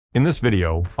In this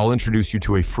video, I'll introduce you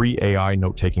to a free AI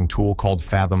note-taking tool called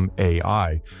Fathom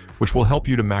AI, which will help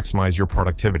you to maximize your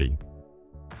productivity.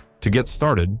 To get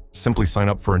started, simply sign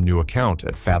up for a new account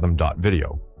at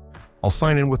fathom.video. I'll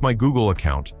sign in with my Google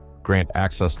account, grant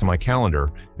access to my calendar,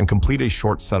 and complete a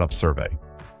short setup survey.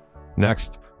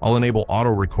 Next, I'll enable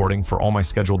auto-recording for all my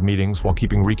scheduled meetings while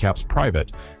keeping recaps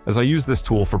private, as I use this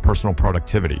tool for personal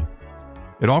productivity.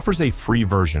 It offers a free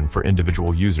version for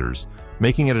individual users,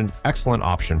 making it an excellent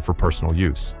option for personal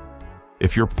use.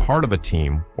 If you're part of a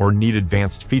team or need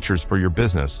advanced features for your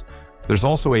business, there's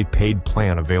also a paid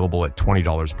plan available at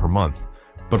 $20 per month.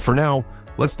 But for now,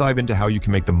 let's dive into how you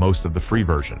can make the most of the free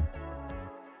version.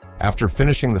 After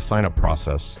finishing the sign-up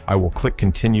process, I will click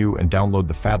Continue and download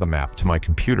the Fathom app to my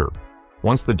computer.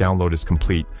 Once the download is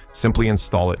complete, simply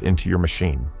install it into your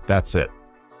machine. That's it.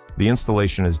 The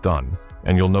installation is done,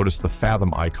 and you'll notice the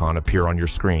Fathom icon appear on your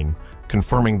screen,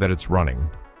 confirming that it's running.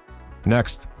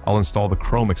 Next, I'll install the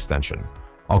Chrome extension.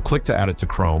 I'll click to add it to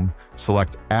Chrome,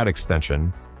 select Add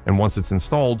Extension, and once it's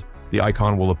installed, the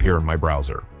icon will appear in my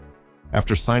browser.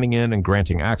 After signing in and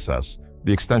granting access,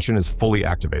 the extension is fully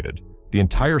activated. The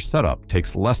entire setup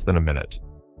takes less than a minute.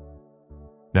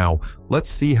 Now, let's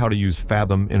see how to use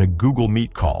Fathom in a Google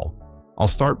Meet call. I'll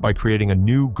start by creating a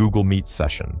new Google Meet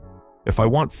session. If I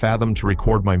want Fathom to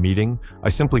record my meeting, I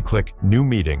simply click New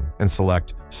Meeting and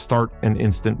select Start an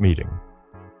Instant Meeting.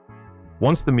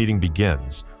 Once the meeting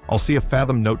begins, I'll see a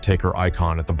Fathom Notetaker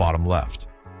icon at the bottom left.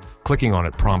 Clicking on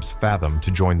it prompts Fathom to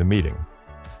join the meeting.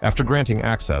 After granting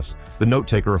access, the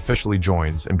Notetaker officially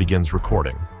joins and begins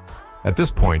recording. At this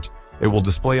point, it will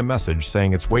display a message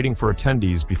saying it's waiting for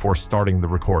attendees before starting the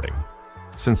recording.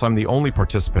 Since I'm the only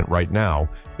participant right now,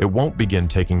 it won't begin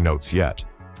taking notes yet.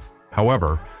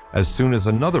 However, as soon as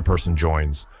another person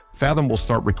joins, Fathom will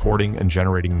start recording and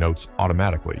generating notes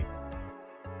automatically.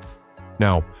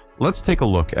 Now, let's take a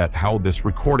look at how this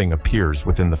recording appears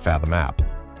within the Fathom app.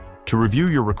 To review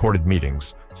your recorded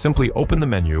meetings, simply open the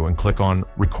menu and click on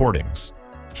Recordings.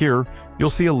 Here, you'll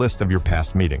see a list of your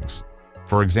past meetings.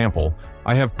 For example,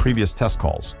 I have previous test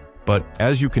calls, but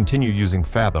as you continue using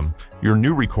Fathom, your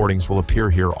new recordings will appear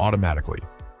here automatically.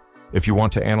 If you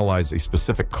want to analyze a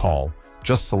specific call,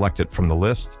 just select it from the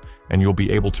list, and you'll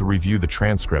be able to review the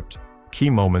transcript, key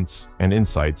moments, and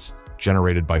insights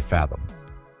generated by Fathom.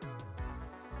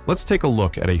 Let's take a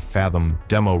look at a Fathom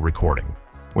demo recording.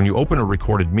 When you open a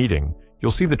recorded meeting,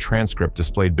 you'll see the transcript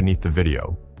displayed beneath the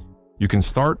video. You can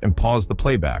start and pause the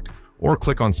playback, or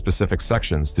click on specific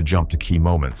sections to jump to key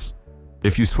moments.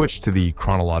 If you switch to the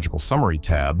Chronological Summary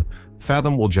tab,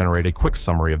 Fathom will generate a quick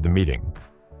summary of the meeting.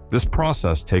 This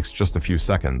process takes just a few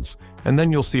seconds, and then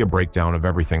you'll see a breakdown of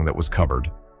everything that was covered.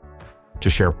 To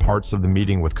share parts of the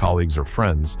meeting with colleagues or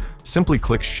friends, simply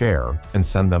click Share and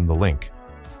send them the link.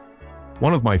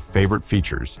 One of my favorite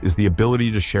features is the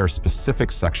ability to share specific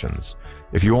sections.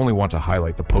 If you only want to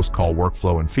highlight the post-call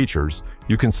workflow and features,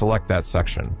 you can select that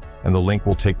section, and the link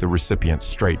will take the recipient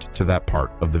straight to that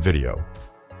part of the video.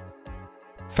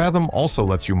 Fathom also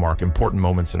lets you mark important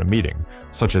moments in a meeting,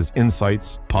 such as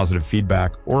insights, positive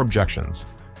feedback, or objections.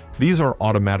 These are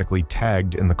automatically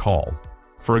tagged in the call.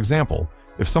 For example,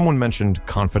 if someone mentioned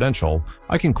confidential,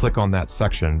 I can click on that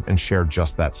section and share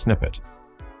just that snippet.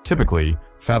 Typically,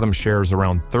 Fathom shares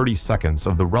around 30 seconds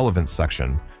of the relevant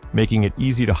section, making it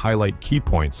easy to highlight key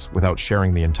points without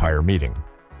sharing the entire meeting.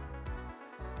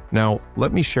 Now,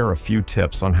 let me share a few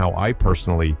tips on how I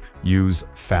personally use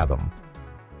Fathom.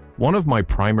 One of my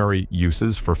primary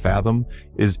uses for Fathom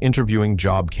is interviewing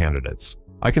job candidates.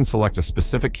 I can select a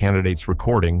specific candidate's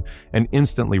recording and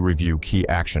instantly review key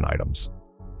action items.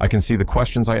 I can see the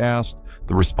questions I asked,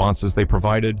 the responses they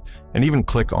provided, and even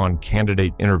click on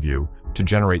Candidate Interview to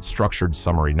generate structured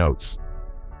summary notes.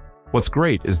 What's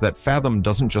great is that Fathom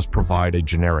doesn't just provide a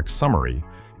generic summary,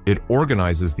 it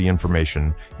organizes the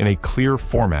information in a clear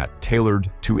format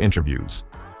tailored to interviews.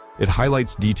 It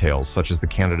highlights details such as the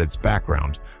candidate's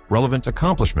background, relevant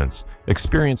accomplishments,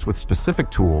 experience with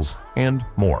specific tools, and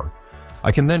more.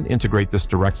 I can then integrate this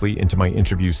directly into my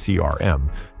interview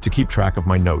CRM to keep track of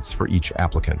my notes for each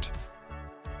applicant.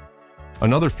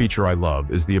 Another feature I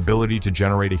love is the ability to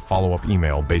generate a follow-up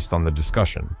email based on the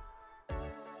discussion.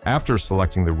 After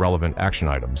selecting the relevant action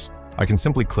items, I can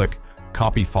simply click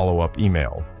Copy Follow-up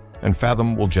Email, and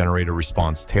Fathom will generate a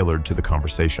response tailored to the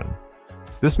conversation.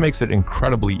 This makes it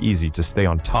incredibly easy to stay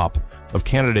on top of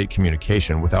candidate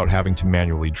communication without having to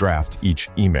manually draft each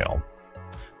email.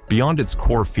 Beyond its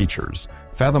core features,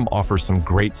 Fathom offers some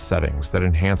great settings that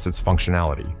enhance its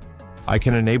functionality. I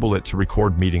can enable it to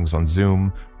record meetings on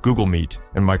Zoom, Google Meet,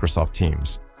 and Microsoft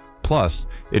Teams. Plus,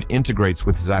 it integrates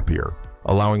with Zapier,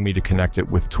 allowing me to connect it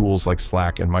with tools like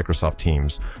Slack and Microsoft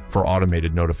Teams for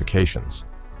automated notifications.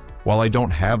 While I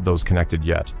don't have those connected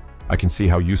yet, I can see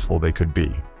how useful they could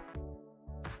be.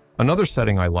 Another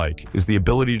setting I like is the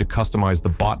ability to customize the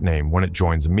bot name when it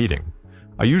joins a meeting.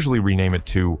 I usually rename it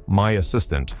to My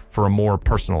Assistant for a more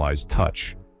personalized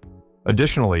touch.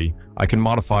 Additionally, I can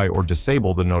modify or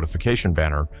disable the notification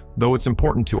banner, though it's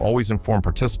important to always inform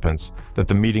participants that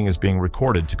the meeting is being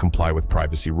recorded to comply with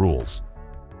privacy rules.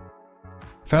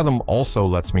 Fathom also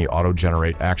lets me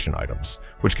auto-generate action items,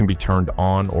 which can be turned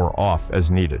on or off as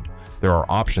needed. There are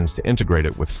options to integrate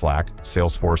it with Slack,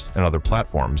 Salesforce, and other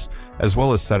platforms, as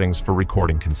well as settings for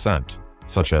recording consent,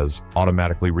 such as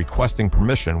automatically requesting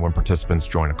permission when participants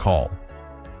join a call.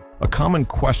 A common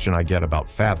question I get about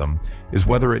Fathom is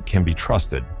whether it can be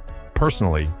trusted.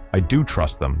 Personally, I do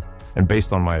trust them, and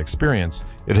based on my experience,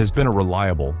 it has been a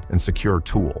reliable and secure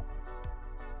tool.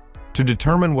 To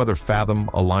determine whether Fathom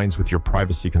aligns with your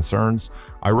privacy concerns,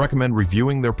 I recommend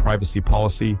reviewing their privacy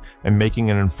policy and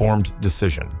making an informed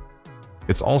decision.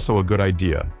 It's also a good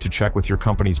idea to check with your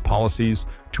company's policies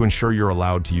to ensure you're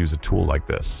allowed to use a tool like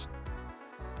this.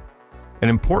 An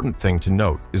important thing to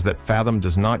note is that Fathom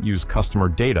does not use customer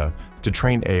data to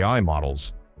train AI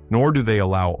models, nor do they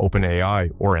allow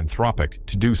OpenAI or Anthropic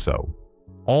to do so.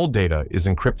 All data is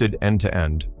encrypted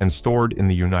end-to-end and stored in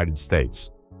the United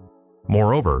States.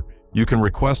 Moreover, you can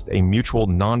request a mutual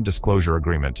non-disclosure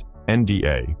agreement,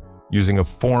 NDA, using a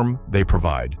form they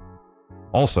provide.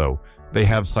 Also, they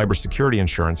have cybersecurity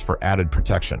insurance for added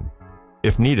protection.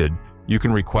 If needed, you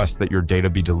can request that your data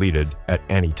be deleted at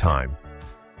any time.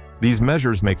 These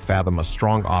measures make Fathom a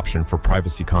strong option for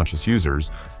privacy-conscious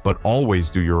users, but always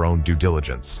do your own due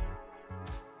diligence.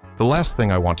 The last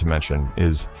thing I want to mention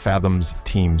is Fathom's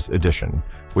Teams Edition,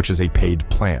 which is a paid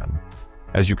plan.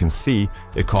 As you can see,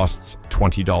 it costs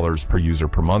 $20 per user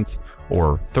per month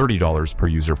or $30 per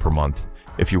user per month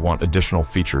if you want additional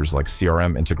features like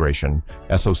CRM integration,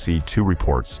 SOC2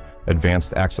 reports,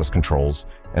 advanced access controls,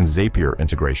 and Zapier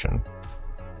integration.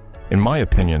 In my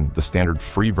opinion, the standard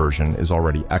free version is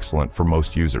already excellent for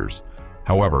most users.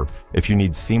 However, if you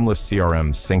need seamless CRM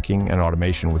syncing and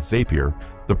automation with Zapier,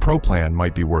 the Pro plan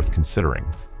might be worth considering.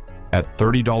 At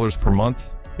 $30 per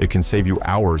month, it can save you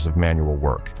hours of manual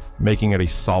work, making it a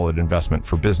solid investment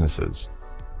for businesses.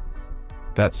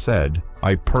 That said,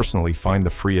 I personally find the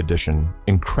free edition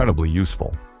incredibly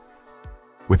useful.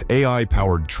 With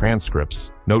AI-powered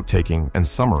transcripts, note-taking, and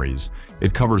summaries,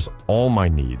 it covers all my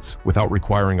needs without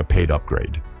requiring a paid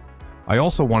upgrade. I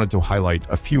also wanted to highlight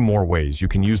a few more ways you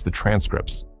can use the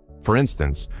transcripts. For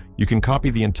instance, you can copy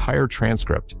the entire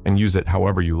transcript and use it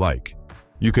however you like.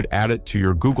 You could add it to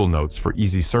your Google Notes for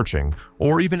easy searching,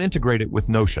 or even integrate it with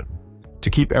Notion to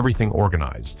keep everything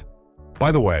organized.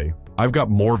 By the way, I've got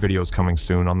more videos coming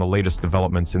soon on the latest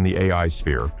developments in the AI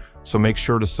sphere, so make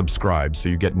sure to subscribe so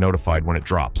you get notified when it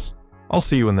drops. I'll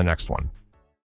see you in the next one.